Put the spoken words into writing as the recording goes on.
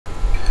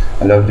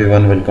Hello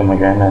everyone, welcome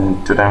again,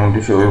 and today I'm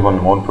going to show you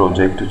one more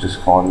project which is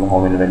called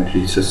Home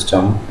Inventory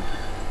System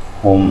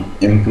Home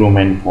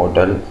Improvement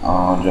Portal.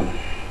 I'm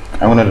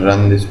going to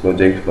run this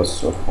project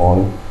first of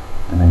all,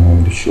 and I'm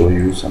going to show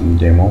you some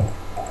demo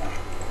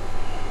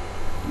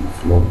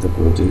flow of the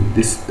project.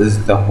 This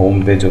is the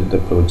home page of the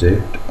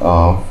project.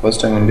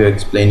 First I'm going to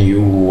explain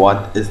you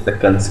what is the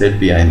concept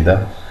behind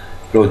the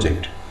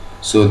project.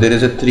 So there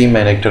is a three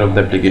main actor of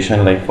the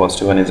application. Like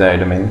first one is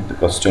admin, the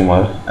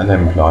customer, and the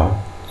employee.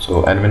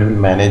 So admin will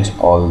manage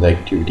all the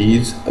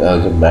activities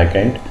as a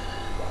backend,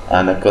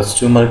 and a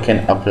customer can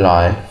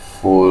apply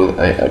for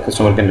a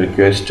customer can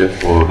request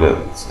for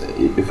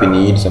if you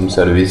need some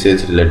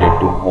services related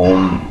to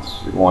home,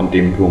 you want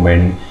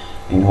improvement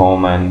in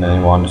home, and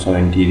you want some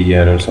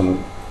interior or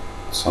some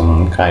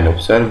kind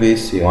of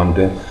service, you want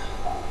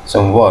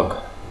some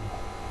work.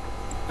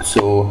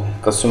 So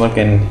customer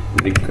can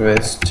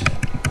request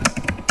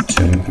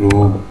to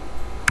improve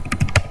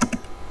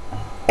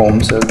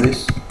home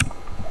service,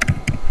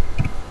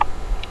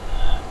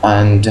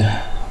 and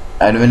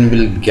admin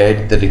will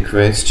get the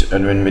request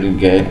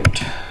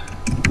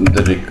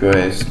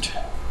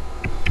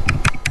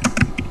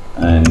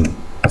and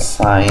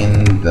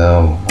assign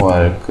the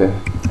work to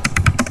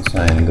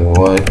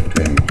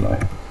employee.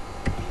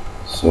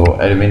 So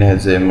admin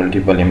has a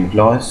multiple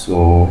employees,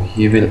 so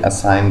he will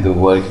assign the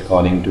work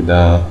according to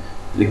the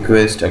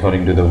request,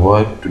 according to the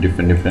work, to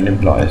different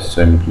employees.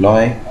 So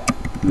employee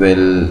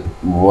will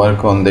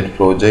work on that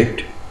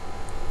project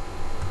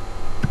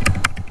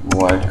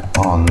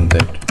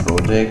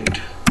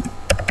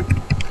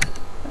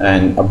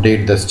and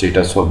update the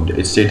status of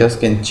the status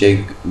can check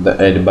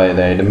the by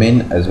the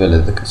admin as well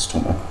as the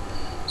customer.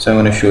 So I'm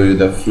going to show you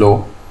the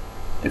flow.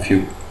 If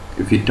you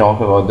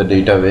talk about the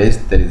database,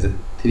 there is a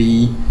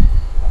three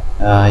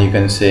you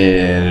can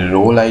say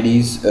role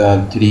IDs,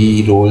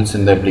 three roles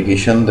in the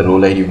application. The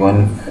role ID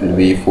 1 will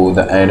be for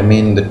the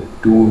admin, the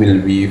 2 will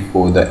be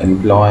for the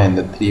employee, and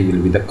the 3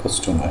 will be the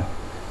customer.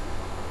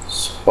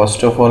 So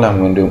first of all I'm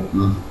going to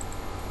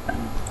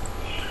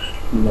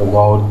log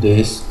out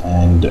this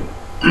and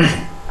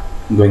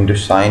going to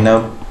sign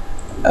up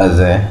as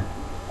a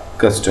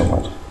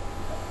customer.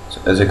 So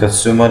as a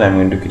customer I'm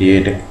going to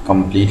create a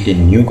completely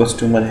new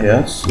customer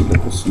here. So the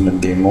customer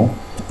demo,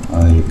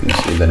 you can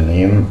see the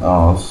name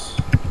of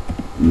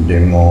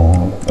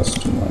demo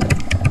customer,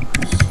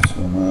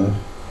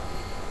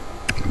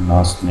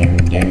 last name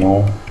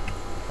demo,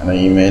 and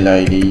email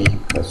ID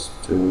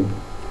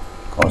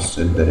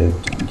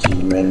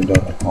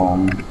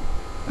cost@gmail.com,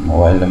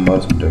 mobile number,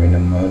 domain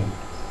number,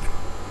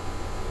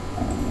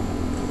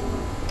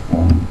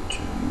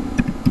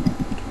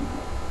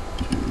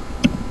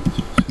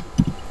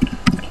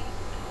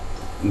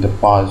 the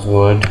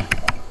password,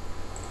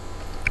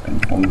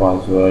 confirm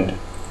password,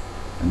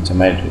 and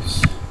some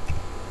address.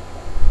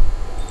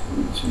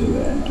 So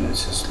the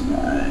address is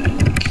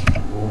like,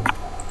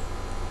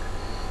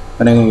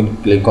 when I'm going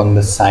to click on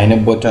the sign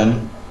up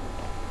button,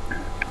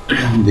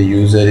 the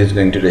user is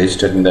going to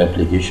register in the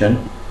application.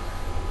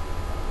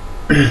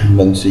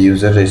 Once the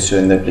user registers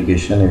in the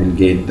application, I will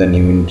get the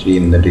new entry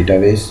in the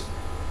database.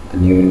 The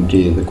new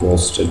entry is the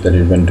cost at the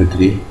 1 to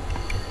 3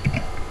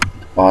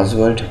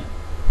 password.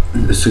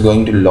 This is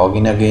going to log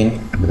in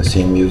again with the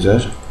same user.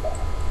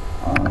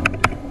 1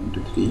 to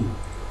 3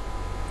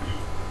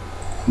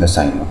 the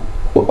sign up.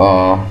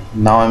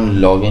 Now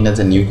I'm logging as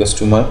a new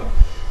customer,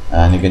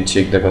 and you can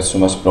check the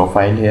customer's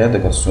profile here.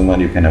 The customer,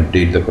 you can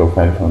update the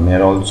profile from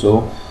here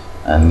also,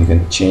 and you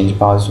can change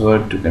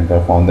password. You can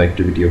perform the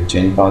activity of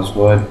change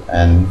password,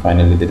 and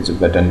finally there is a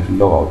button to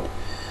log out.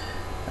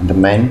 And the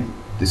main,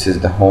 this is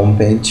the home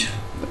page,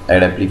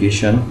 add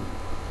application.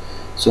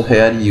 So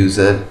here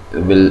user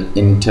will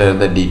enter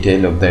the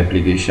detail of the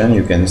application.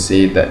 You can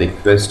see the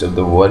request of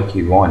the work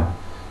you want,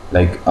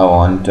 like I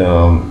want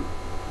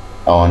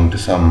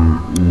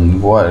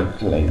some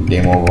work like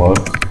demo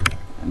work,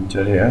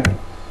 enter here,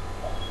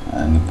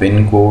 and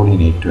pin code, you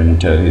need to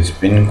enter his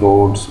pin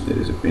code. So there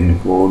is a pin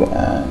code,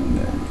 and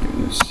you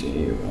can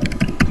say 1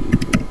 2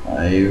 3 4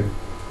 5,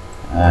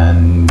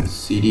 and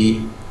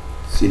city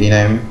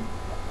name.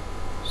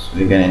 So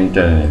you can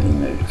enter anything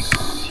like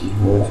C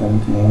or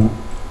something.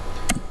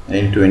 I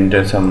need to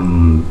enter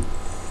some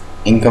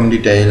income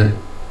detail,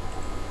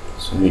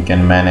 so we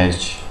can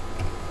manage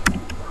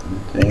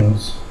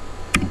things.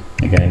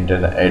 You can enter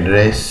the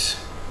address,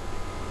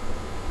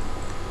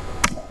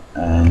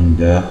 and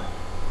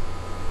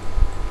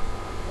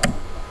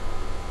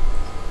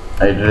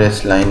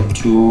address line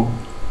 2,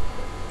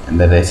 and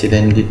the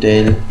resident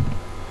detail,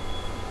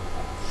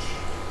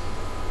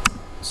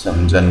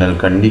 some general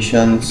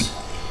conditions.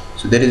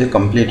 So there is a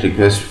complete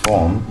request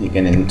form. You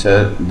can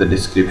enter the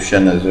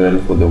description as well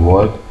for the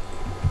work,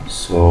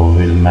 so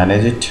we'll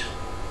manage it.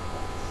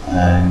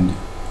 And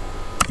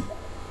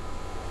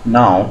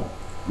now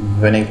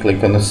when I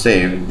click on the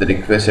save, the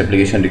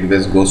application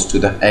request goes to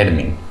the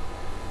admin,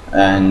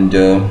 and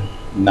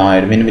now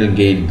admin will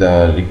get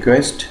the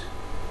request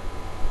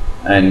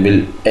and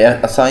will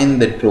assign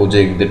that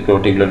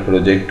particular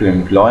project to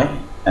employee,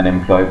 an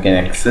employee can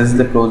access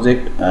the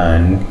project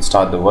and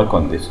start the work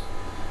on this.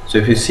 So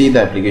if you see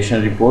the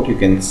application report, you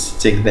can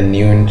check the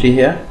new entry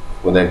here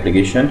for the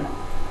application,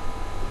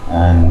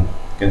 and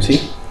you can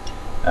see.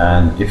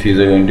 And if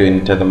you are going to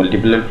enter the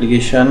multiple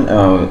application,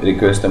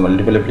 request the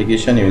multiple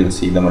application, you will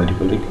see the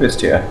multiple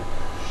request here.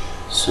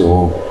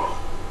 So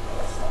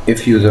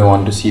if user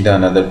want to see the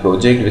another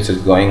project which is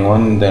going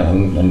on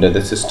under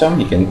the system,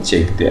 he can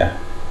check there,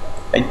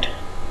 right?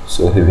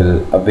 So he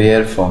will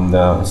aware from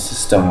the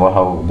system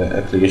how the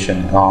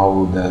application,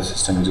 how the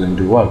system is going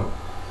to work.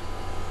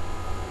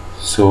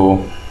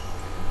 So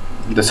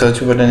the search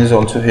button is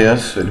also here,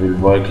 so it will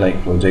work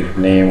like project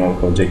name or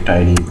project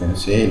ID. You can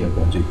say the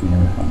project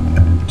name. I'm going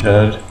to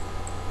enter.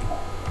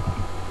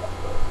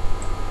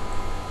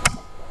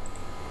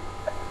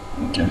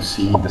 You can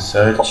see the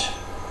search,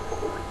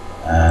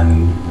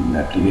 and the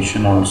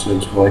application also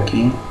is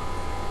working.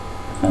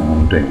 I'm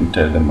going to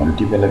enter the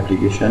multiple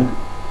application.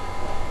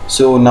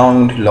 So now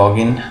I'm going to log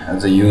in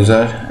as a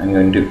user. I'm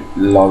going to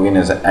log in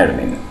as an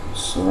admin.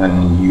 So when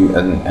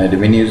an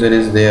admin user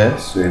is there,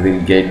 so we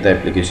will get the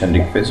application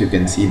request. You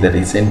can see the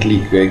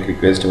recently created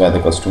request by the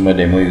customer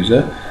demo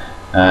user,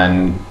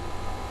 and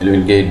it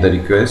will get the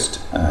request.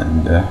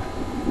 And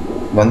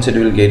once it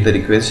will get the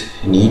request,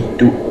 need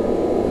to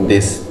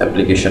this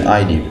application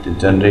ID, it is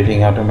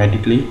generating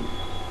automatically.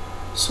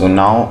 So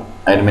now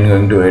admin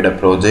going to add a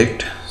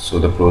project. So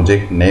the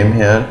project name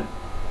here,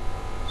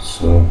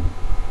 so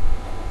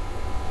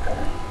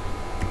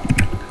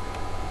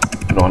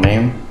pro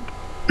name,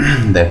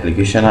 the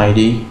application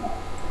ID,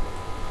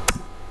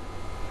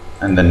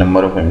 and the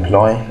number of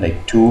employee,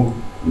 like 2,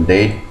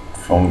 date,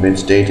 from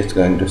which date it's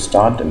going to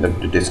start, and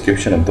the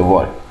description of the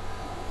work.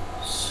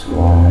 So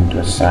I'm going to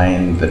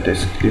assign the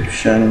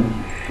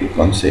description. Click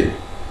on save.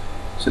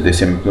 So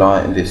this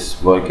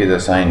work is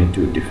assigned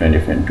to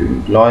different two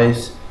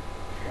employees,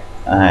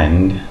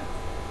 and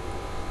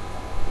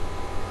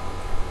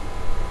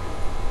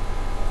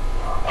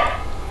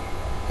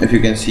if you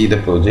can see the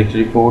project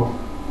report,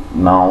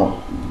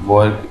 now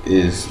work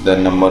is the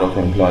number of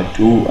employee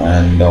 2,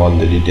 and all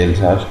the details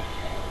are,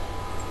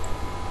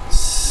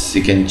 so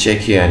you can check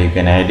here. You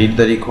can edit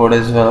the record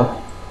as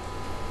well.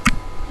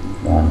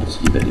 If you want to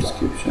see the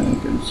description, you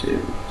can save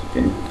it, you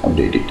can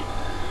update it,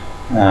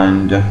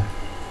 and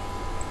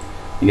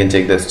you can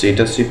check the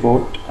status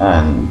report,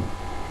 and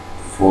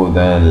for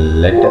the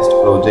latest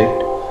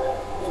project,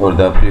 for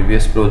the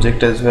previous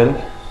project as well.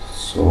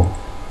 So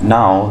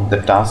now the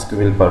task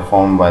will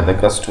perform by the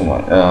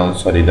customer,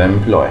 the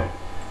employee.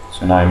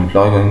 So now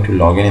employee going to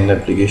log in the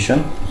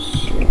application.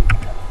 So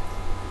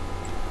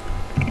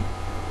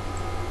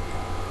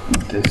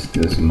this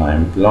is my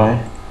employee.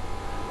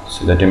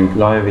 So that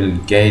employee will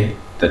get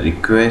the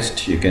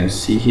request. You can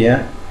see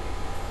here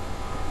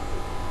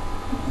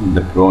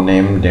the pro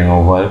name,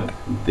 demo work,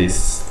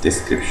 this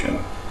description.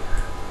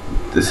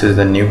 This is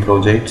the new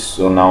project.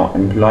 So now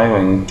the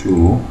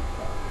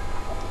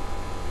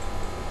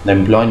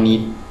employee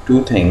need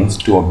two things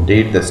to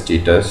update the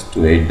status,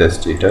 to add the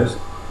status.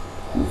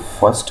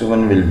 First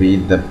one will be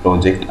the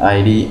project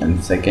ID,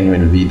 and second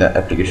will be the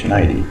application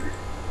ID.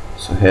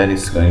 So here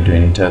it's going to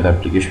enter the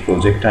application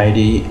project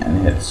ID,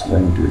 and here it's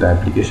going to the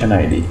application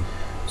ID.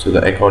 So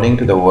according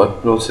to the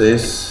work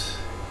process,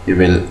 you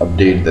will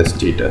update the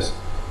status,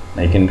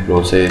 like in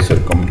process or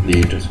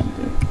complete or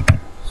something.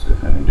 So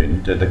if I'm going to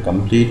enter the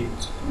complete,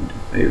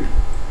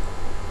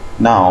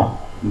 now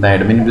the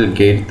admin will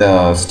get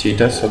the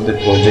status of the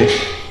project,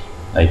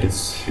 like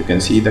you can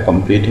see the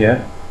complete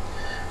here.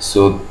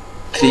 So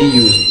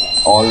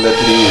all the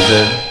three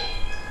users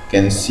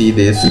can see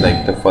this,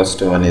 like the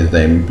first one is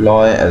the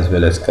employee as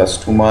well as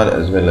customer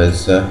as well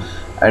as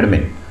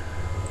admin.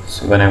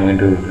 So when I'm going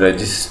to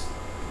register,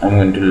 I'm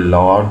going to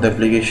log out the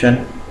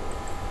application.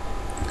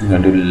 I'm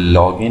going to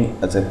log in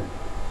as a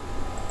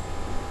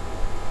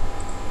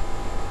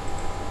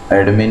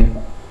admin.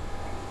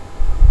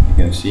 You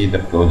can see the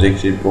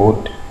project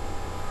report,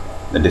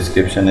 the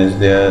description is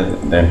there,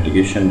 the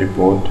application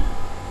report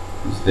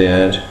is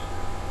there,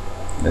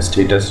 the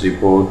status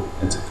report,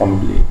 it's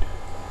complete.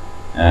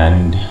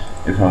 And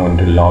if I'm going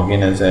to log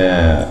in as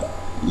a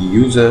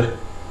user,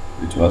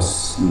 which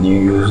was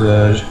new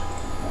user,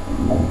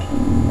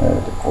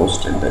 the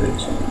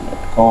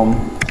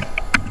post@gmail.com,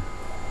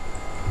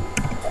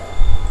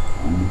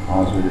 and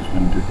password is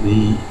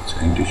 123, it's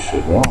going to show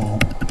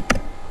wrong,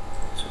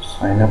 so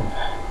sign up.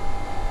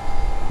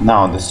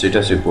 Now the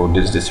status report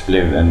is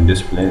displayed and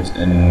displays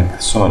in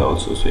customer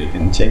also, so you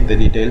can check the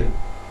detail.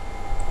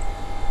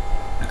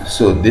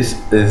 So this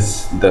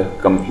is the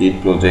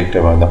complete project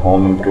about the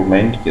home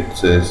improvement. It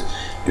says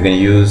you can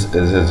use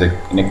this as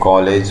in a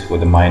college for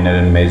the minor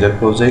and major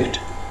project.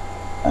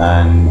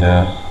 And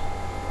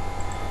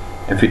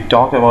if we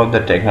talk about the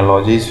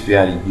technologies, we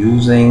are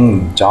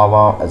using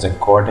Java as a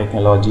core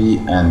technology,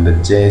 and the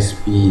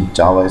JSP,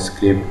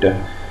 JavaScript,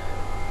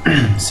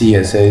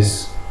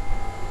 CSS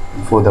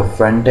for the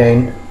front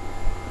end,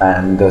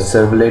 and the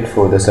servlet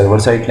for the server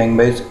side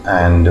language,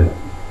 and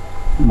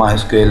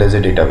MySQL as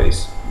a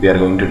database. We are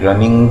going to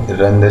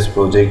run this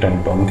project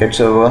on Tomcat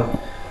server,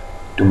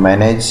 To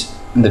manage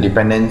the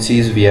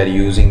dependencies, we are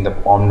using the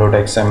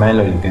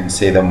pom.xml, or you can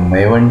say the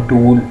Maven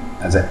tool.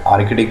 As an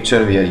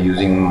architecture, we are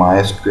using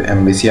MySQL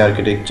MVC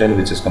architecture,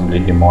 which is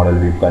completely model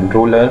view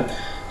controller.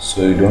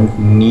 So you don't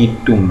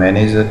need to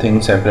manage the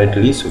things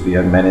separately. So we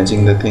are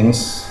managing the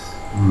things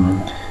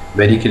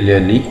very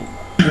clearly.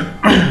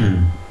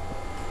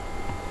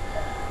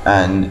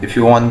 And if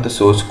you want the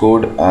source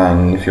code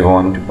and if you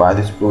want to buy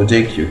this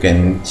project, you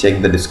can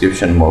check the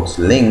description box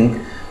link.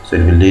 So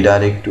it will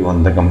redirect to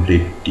on the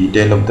complete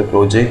detail of the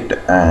project,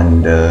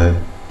 and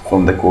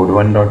from the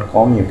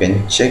code1.com you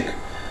can check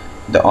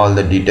all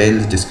the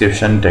details,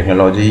 description,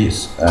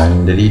 technologies,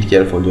 and read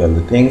carefully all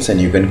the things,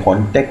 and you can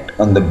contact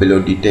on the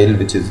below detail,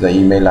 which is the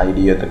email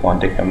ID or the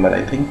contact number,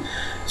 I think.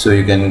 So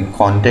you can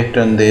contact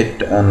on that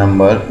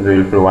number. We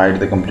will provide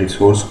the complete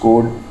source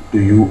code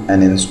to you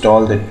and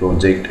install that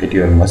project at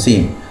your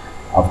machine.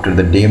 After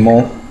the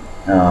demo,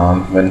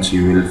 once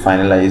you will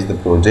finalize the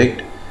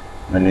project,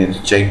 when you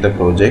check the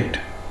project,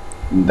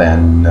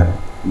 then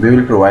we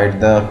will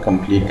provide the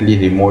completely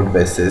remote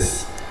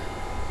basis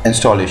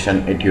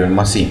installation at your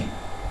machine.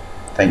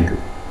 Thank you.